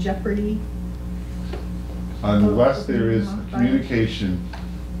us in jeopardy. Unless there is communication,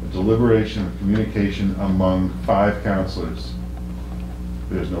 a deliberation of communication among 5 counselors,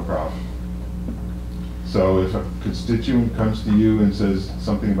 there's no problem. So if a constituent comes to you and says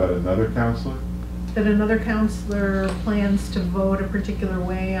something about another counselor? That another counselor plans to vote a particular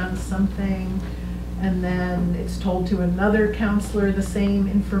way on something, and then it's told to another counselor the same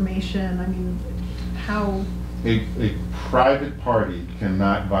information. I mean, how? A private party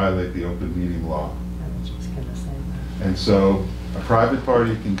cannot violate the open meeting law. I was just gonna say that. And so a private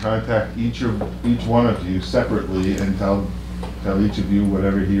party can contact each one of you separately and tell each of you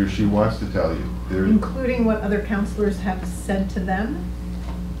whatever he or she wants to tell you. Including what other counselors have said to them?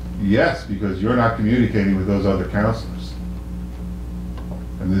 Yes, because you're not communicating with those other counselors.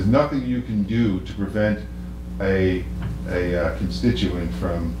 And there's nothing you can do to prevent a constituent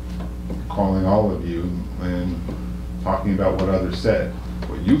from calling all of you and talking about what others said.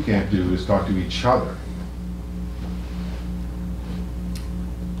 What you can't do is talk to each other.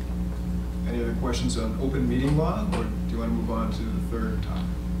 Any other questions on open meeting law, or do you want to move on to the third topic?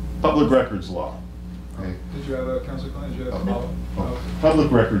 Public records law. Okay. Did you have a, Councilor Klein, did you have a follow-up? Oh.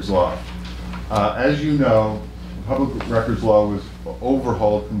 Public records law. As you know, public records law was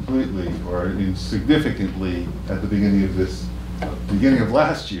overhauled completely or significantly at the beginning of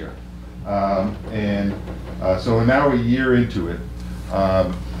last year. So we're now a year into it.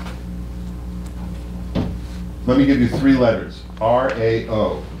 Let me give you 3 letters.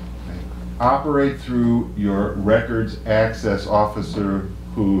 RAO. Operate through your records access officer,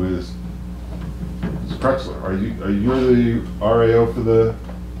 who is Kreutzler. Are you the RAO for the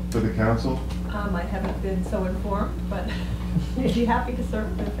council? I haven't been so informed, but. Is you happy to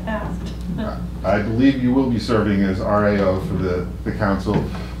serve if asked? I believe you will be serving as RAO for the council.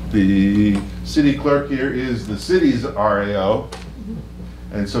 The city clerk here is the city's RAO,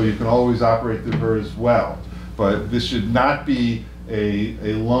 and so you can always operate through her as well. But this should not be a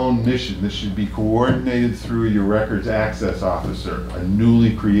lone mission. This should be coordinated through your records access officer, a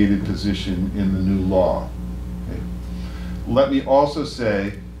newly created position in the new law. Okay. Let me also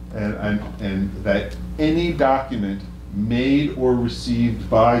say, and that any document made or received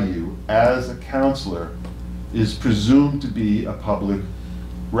by you as a counselor is presumed to be a public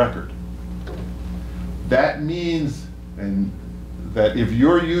record. That means that if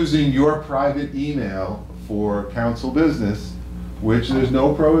you're using your private email for council business, which there's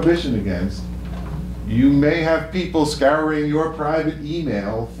no prohibition against, you may have people scouring your private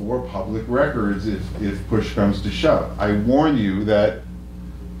email for public records if push comes to shove. I warn you that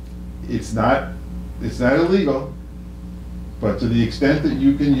it's not illegal, but to the extent that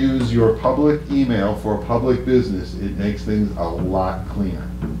you can use your public email for public business, it makes things a lot cleaner.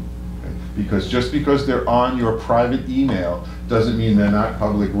 Okay? Because just because they're on your private email doesn't mean they're not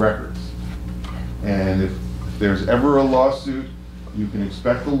public records. And if there's ever a lawsuit, you can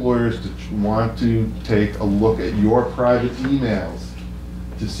expect the lawyers to want to take a look at your private emails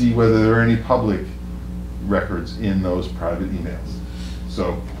to see whether there are any public records in those private emails.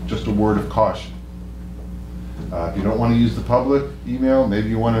 So just a word of caution. If you don't want to use the public email, maybe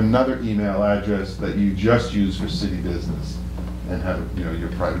you want another email address that you just use for city business and have your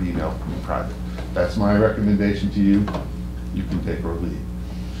private email private. That's my recommendation to you. You can take or leave.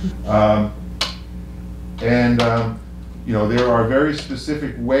 There are very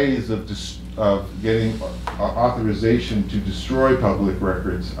specific ways of getting authorization to destroy public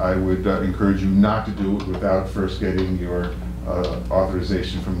records. I would encourage you not to do it without first getting your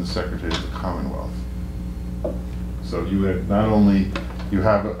authorization from the Secretary of the Commonwealth. So you have not only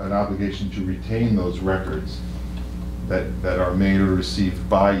have an obligation to retain those records that are made or received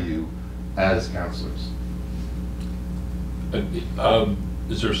by you as counselors.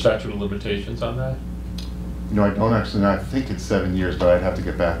 Is there a statute of limitations on that? I don't actually know. I think it's 7 years, but I'd have to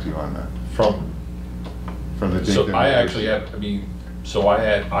get back to you on that. From the date. So I actually have,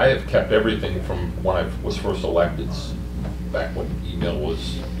 I have kept everything from when I was first elected, back when email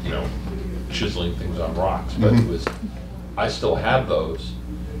was, chiseling things on rocks, but I still have those.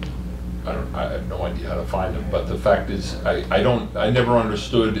 I have no idea how to find them, but the fact is, I never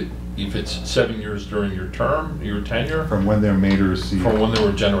understood if it's 7 years during your term, your tenure. From when they're made or received. From when they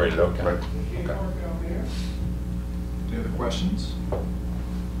were generated, okay. Right. Okay. Any other questions?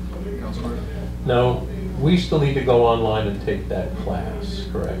 Councilor? No, we still need to go online and take that class,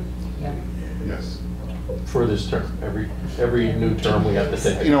 correct? Yes. For this term, every new term we have to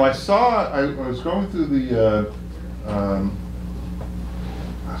take. I was going through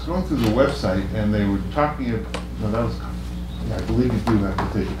the website, and they were talking about, I believe you do have to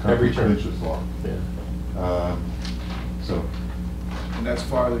take a conflict of interest law. Yeah. And that's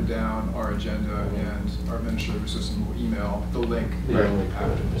farther down our agenda, and our administrative assistant will email the link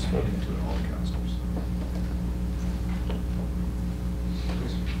after this meeting to all the councilors.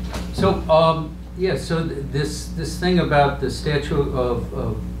 So, this thing about the statute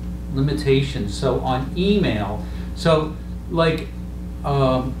of limitations, so on email, so like,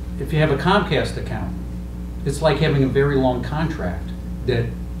 if you have a Comcast account, it's like having a very long contract that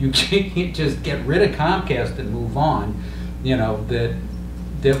you can't just get rid of Comcast and move on,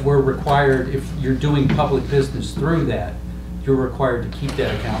 that we're required, if you're doing public business through that, you're required to keep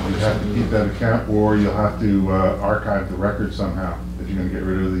that account. You have to keep that account, or you'll have to archive the record somehow if you're going to get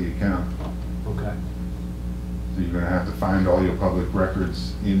rid of the account. Okay. So you're going to have to find all your public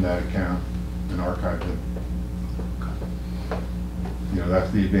records in that account and archive them.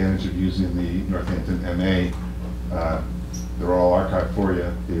 That's the advantage of using the Northampton MA. They're all archived for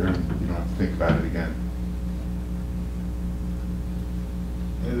you here, and you don't have to think about it again.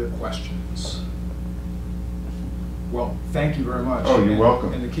 Any other questions? Well, thank you very much. Oh, you're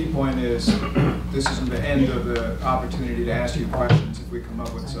welcome. And the key point is, this isn't the end of the opportunity to ask you questions. If we come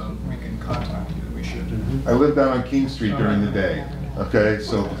up with some, we can contact you, and we should. I live down on King Street during the day, okay?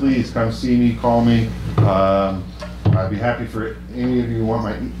 So please come see me, call me. I'd be happy for any of you who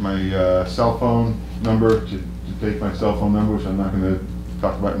want my cell phone number to take my cell phone number, which I'm not going to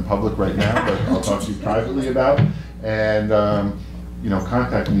talk about in public right now, but I'll talk to you privately about. And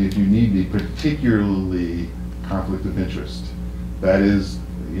contact me if you need me, particularly conflict of interest. That is,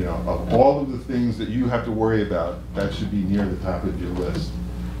 of all of the things that you have to worry about, that should be near the top of your list.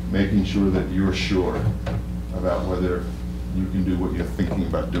 Making sure that you're sure about whether you can do what you're thinking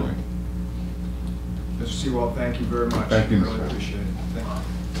about doing. Mr. Seawald, thank you very much. Thank you, Really Mr. appreciate it. Thank you.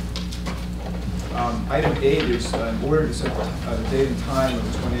 Item 8 is in order to set the date and time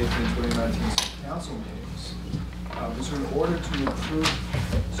of the 2018-2019 council meetings. Is there an order to approve,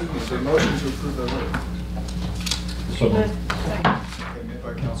 excuse me, is there a motion to approve the order? So moved. Okay, made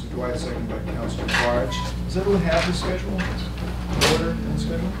by Councilor Dwight, seconded by Councilor Barge. Does everyone have the schedule? The order and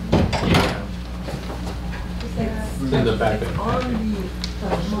schedule? It's in the back of the On packet. the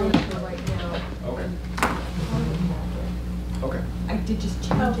monitor right now. Okay. Okay. I did just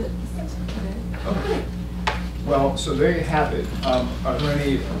change it today. Okay. Well, so there you have it. Are there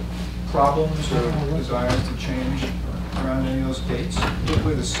any problems or desires to change around any of those dates?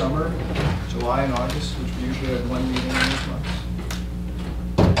 Particularly the summer, July and August, which we usually have one meeting in those months.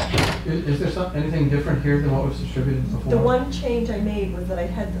 Is there anything different here than what was distributed before? The one change I made was that I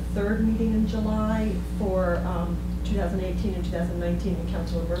had the third meeting in July for 2018 and 2019, and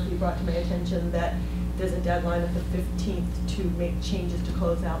Councilor Murphy brought to my attention that there's a deadline of the 15th to make changes to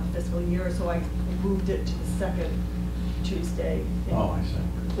close out the fiscal year, so I moved it to the second Tuesday. Oh, I see.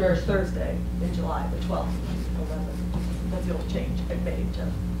 Thursday in July, the 12th, 11th. That's the only change I made. I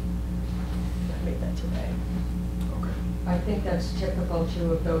made that today. Okay. I think that's typical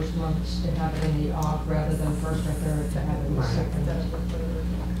too of those months to have it in the off rather than first or third, to have it in the second. Instead of the third.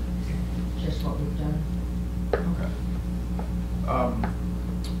 Just what we've done. Okay.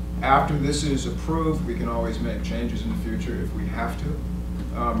 After this is approved, we can always make changes in the future if we have to.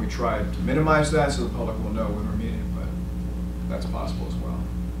 We try to minimize that so the public will know when we're meeting, but that's possible as well.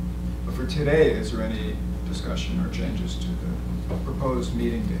 But for today, is there any discussion or changes to the proposed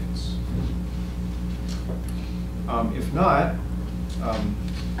meeting dates? If not,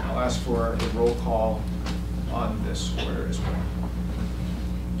 I'll ask for a roll call on this order as well.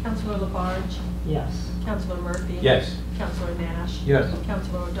 Councilor Labarge, Yes. Councilor Murphy. Yes. Councilor Nash. Yes.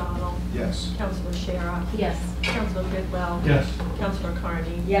 Councilor O'Donnell. Yes. Councilor Shara. Yes. Councilor Bidwell. Yes. Councilor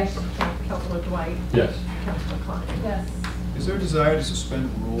Carney. Yes. Councilor Dwight. Yes. Councilor Klein. Yes. Is there a desire to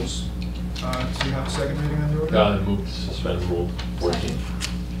suspend rules to have a second reading on the order? Move to suspend Rule 14.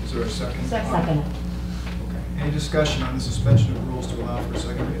 Is there a second? Second. Okay. Any discussion on the suspension of rules to allow for a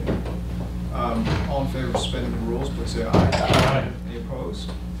second reading? All in favor of suspending the rules, please say aye. Aye. Any opposed?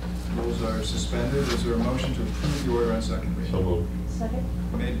 Rules are suspended. Is there a motion to approve the order on second reading? So moved. Second?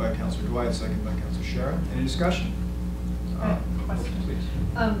 Made by Councilor Dwight, seconded by Councilor Shara. Any discussion? Question. Please.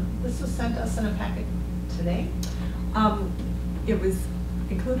 This was sent us in a packet today. It was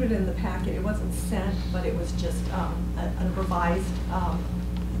included in the packet. It wasn't sent, but it was just a revised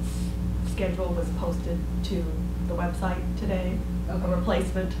schedule was posted to the website today. Okay. A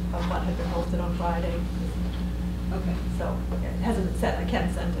replacement of what had been posted on Friday. Okay. So it hasn't been sent. I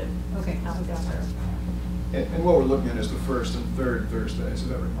can send it. Okay. Now we got her. And what we're looking at is the first and third Thursdays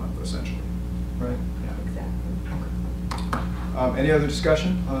of every month, essentially, right? Exactly. Any other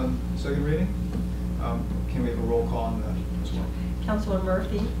discussion on second reading? Can we have a roll call on that as well? Councilor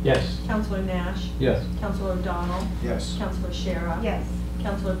Murphy. Yes. Councilor Nash. Yes. Councilor O'Donnell. Yes. Councilor Shara. Yes.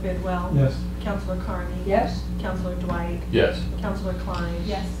 Councilor Bidwell. Yes. Councilor Carney. Yes. Councilor Dwight. Yes. Councilor Klein.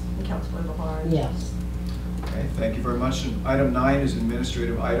 Yes. And Councilor Labarge. Yes. Okay, thank you very much. And item 9 is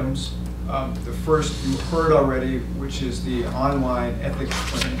administrative items. The first you heard already, which is the online ethics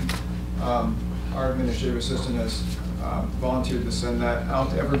training. Our administrative assistant has volunteered to send that out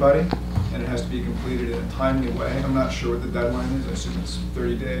to everybody, and it has to be completed in a timely way. I'm not sure what the deadline is. I assume it's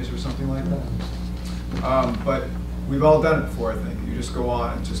 30 days or something like that. But we've all done it before, I think. You just go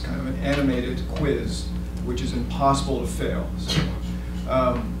on, it's just kind of an animated quiz, which is impossible to fail. So,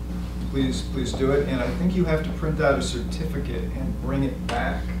 please do it. And I think you have to print out a certificate and bring it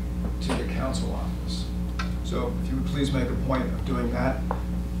back to the council office. So if you would please make a point of doing that.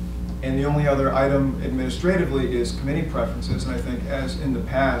 And the only other item administratively is committee preferences. And I think, as in the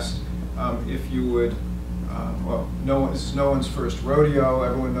past, if you would, well, this is no one's first rodeo.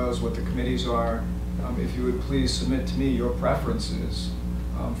 Everyone knows what the committees are. If you would please submit to me your preferences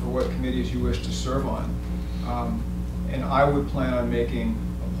for what committees you wish to serve on. And I would plan on making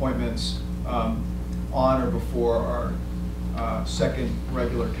appointments on or before our second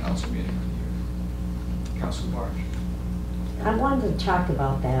regular council meeting of the year. Councilor Barge. I wanted to talk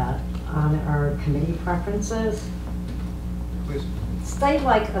about that on our committee preferences. Please. Stay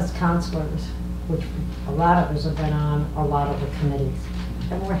like us counselors, which a lot of us have been on a lot of the committees,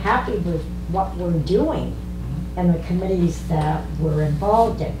 and we're happy with what we're doing and the committees that we're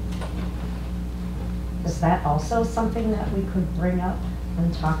involved in. Is that also something that we could bring up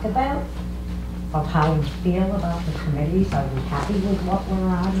and talk about? Of how we feel about the committees? Are we happy with what we're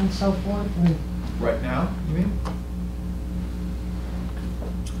on and so forth? And Right now, you mean?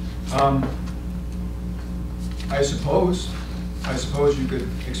 I suppose you could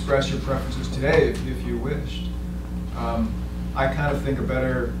express your preferences today if you wished. I kind of think a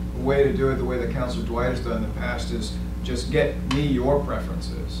better way to do it, the way that Councilor Dwight has done in the past, is just get me your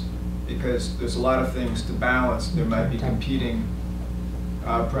preferences, because there's a lot of things to balance. There might be competing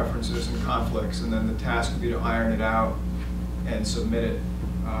preferences and conflicts, and then the task would be to iron it out and submit it.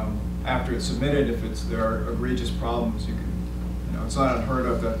 After it's submitted, if there are egregious problems, you can, it's not unheard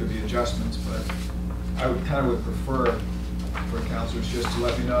of that there be adjustments, but I would prefer for councilors just to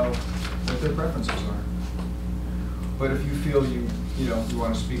let me know what their preferences are. But if you feel you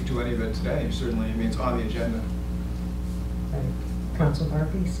want to speak to any of it today, certainly, it's on the agenda. Council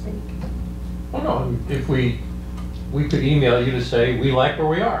Murphy, speak. Well, no, if we could email you to say, we like where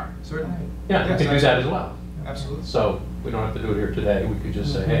we are. Certainly. Yeah, we could do that as well. Absolutely. So we don't have to do it here today. We could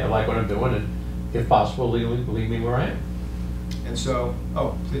just say, hey, I like what I'm doing, and if possible, leave me where I am. And so,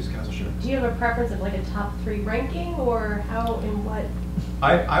 please, Councilor Scher. Do you have a preference of like a top 3 ranking, or how and what?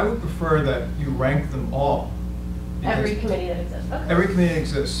 I would prefer that you rank them all. Every committee that exists. Okay. Every committee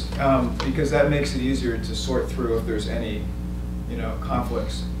exists, because that makes it easier to sort through if there's any,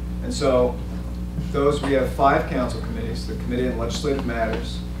 conflicts. And so, we have 5 council committees: the Committee on Legislative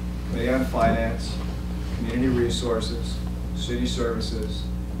Matters, Committee on Finance, Community Resources, City Services,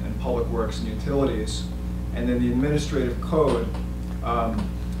 and Public Works and Utilities. And then the administrative code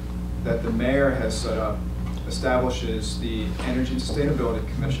that the mayor has set up establishes the Energy and Sustainability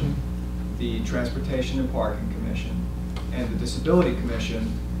Commission, the Transportation and Parking Commission, and the Disability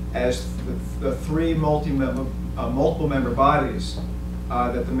Commission as the 3 multiple member bodies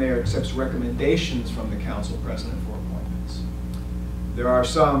that the mayor accepts recommendations from the council president for appointments. There are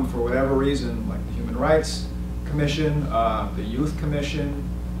some, for whatever reason, like the Human Rights Commission, the Youth Commission,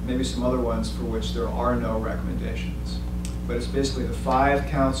 maybe some other ones for which there are no recommendations. But it's basically the 5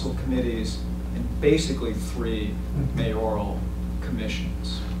 council committees and basically 3 mayoral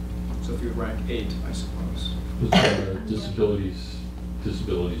commissions. So if you would rank 8, I suppose.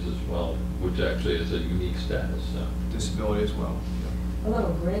 Disabilities as well, which actually is a unique status. So. Disability as well. A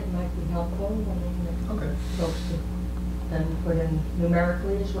little grid might be helpful. Okay. Folks could then put in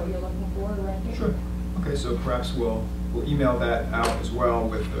numerically is what you're looking for, right? Sure. Okay, so perhaps we'll email that out as well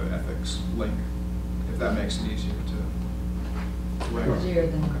with the ethics link, if that makes it easier to rank. Easier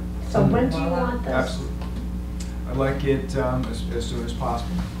than. So when do you want this? Absolutely. I'd like it as soon as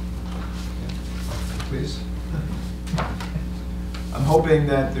possible. Yeah. Please. I'm hoping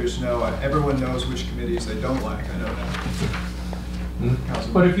that there's everyone knows which committees they don't like. I know that.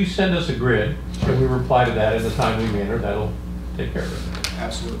 But if you send us a grid, and we reply to that in a timely manner, that'll take care of it.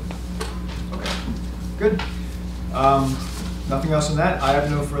 Absolutely. Okay. Good. Nothing else on that. I have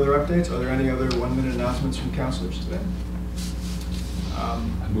no further updates. Are there any other 1-minute announcements from councilors today?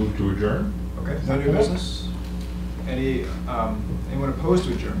 I move to adjourn. Okay. No new business. Anyone opposed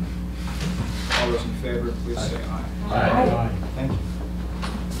to adjournment? All those in favor, please say aye. Aye. Thank you.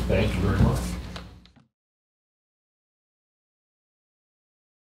 Thank you very much.